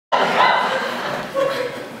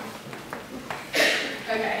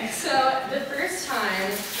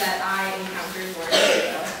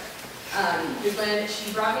when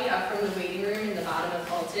she brought me up from the waiting room in the bottom of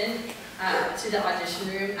Fulton to the audition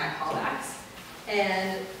room at callbacks.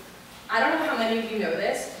 And I don't know how many of you know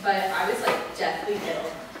this, but I was like deathly ill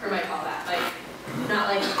for my callback. Like, not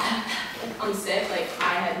like I'm sick, like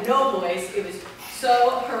I had no voice. It was so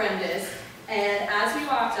horrendous. And as we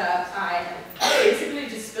walked up, I basically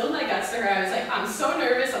just spilled my guts to her. I was like, I'm so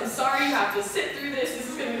nervous, I'm sorry you have to sit through this. This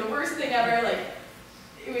is gonna be the worst thing ever. Like,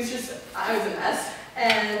 it was just, I was a mess.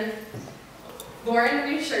 And Lauren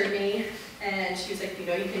reassured me, and she was like, you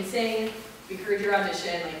know, you can sing, we heard your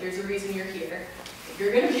audition, like there's a reason you're here.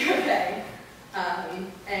 You're gonna be okay.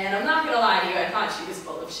 And I'm not gonna lie to you, I thought she was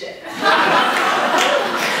full of shit.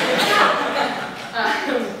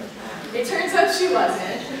 It turns out she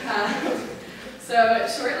wasn't. So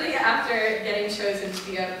shortly after getting chosen to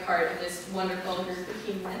be a part of this wonderful group of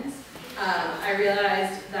humans, I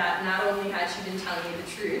realized that not only had she been telling me the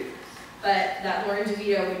truth, but that Lauren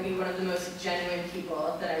DeVito would be one of the most genuine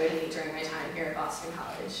people that I would meet during my time here at Boston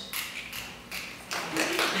College.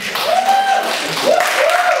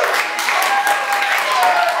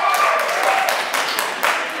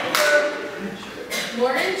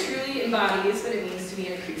 Lauren truly embodies what it means to be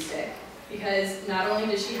an acoustic, because not only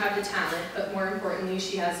does she have the talent, but more importantly,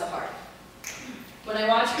 she has the heart. When I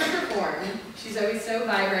watch her perform, she's always so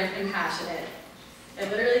vibrant and passionate.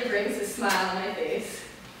 It literally brings a smile on my face.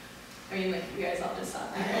 I mean, like, you guys all just saw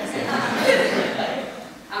that.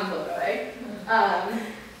 I'm blown away.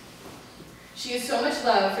 She has so much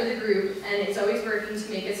love for the group and is always working to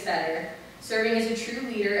make us better, serving as a true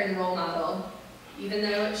leader and role model, even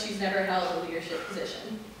though she's never held a leadership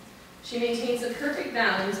position. She maintains a perfect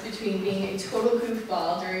balance between being a total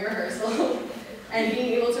goofball during rehearsal and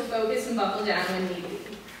being able to focus and buckle down when need be.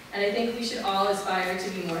 And I think we should all aspire to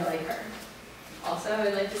be more like her. Also,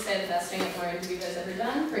 I'd like to say the best thing that Lauren DeVito has ever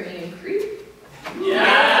done, bringing in Creep.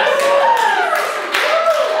 Yes!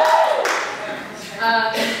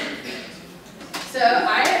 So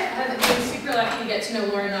I have been super lucky to get to know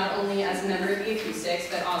Lauren not only as a member of the Acoustics,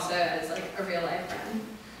 but also as like a real life friend.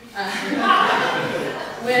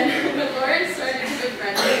 When Lauren started to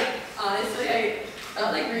befriend me, honestly, I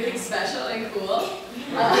felt like really special and cool.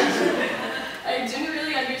 I didn't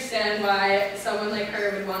really understand why someone like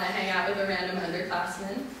her would want to hang out with a random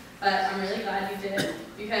underclassman, but I'm really glad you did,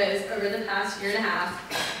 because over the past year and a half,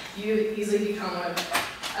 you've easily become one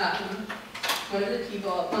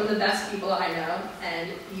of the best people I know,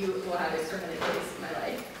 and you will have a permanent place in my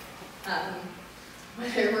life.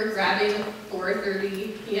 Whether we're grabbing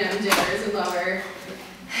 4:30 p.m. dinners and lower,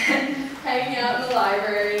 hanging out in the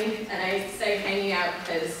library, and I say hanging out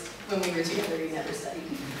because when we were together, we never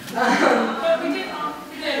studied. But we did.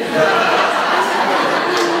 Maybe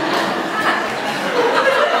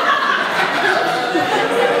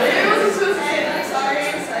I wasn't supposed to say that. Sorry, I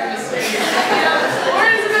missed it.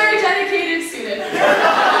 Lauren is a very dedicated student. I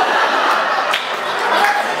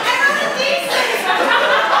wrote a thesis.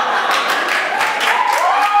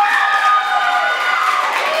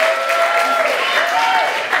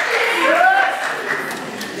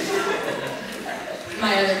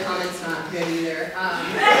 My other comment's not good either.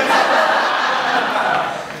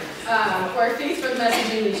 Or Facebook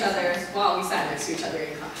messaging each other while we sat next to each other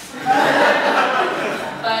in class.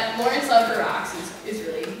 But Lauren's love for rocks is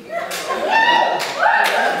really incredible.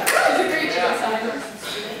 She's a great student.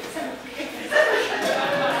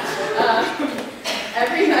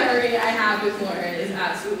 Every memory I have with Lauren is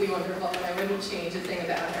absolutely wonderful, and I wouldn't change a thing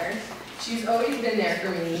about her. She's always been there for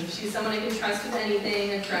me. She's someone I can trust with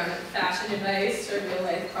anything, from fashion advice to real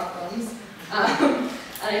life problems. And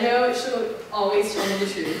I know she'll always tell me the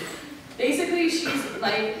truth. Basically, she's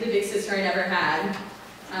like the big sister I never had.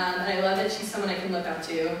 And I love that she's someone I can look up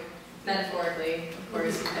to, metaphorically, of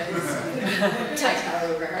course, because I tower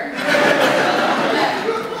over her.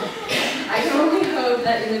 I can only hope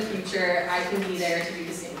that in the future I can be there to do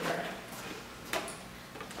the same for her.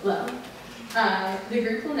 Well, the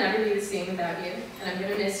group will never be the same without you, and I'm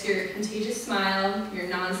going to miss your contagious smile, your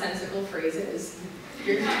nonsensical phrases,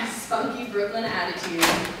 your spunky Brooklyn attitude,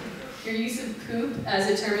 your use of poop as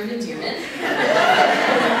a term of endearment,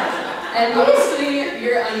 and mostly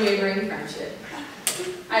your unwavering friendship.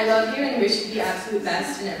 I love you and wish you the absolute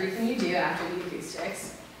best in everything you do after the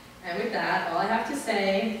Acoustics. And with that, all I have to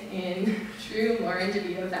say in true Lauren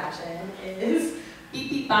DeVito fashion is beep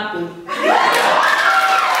beep bop boop.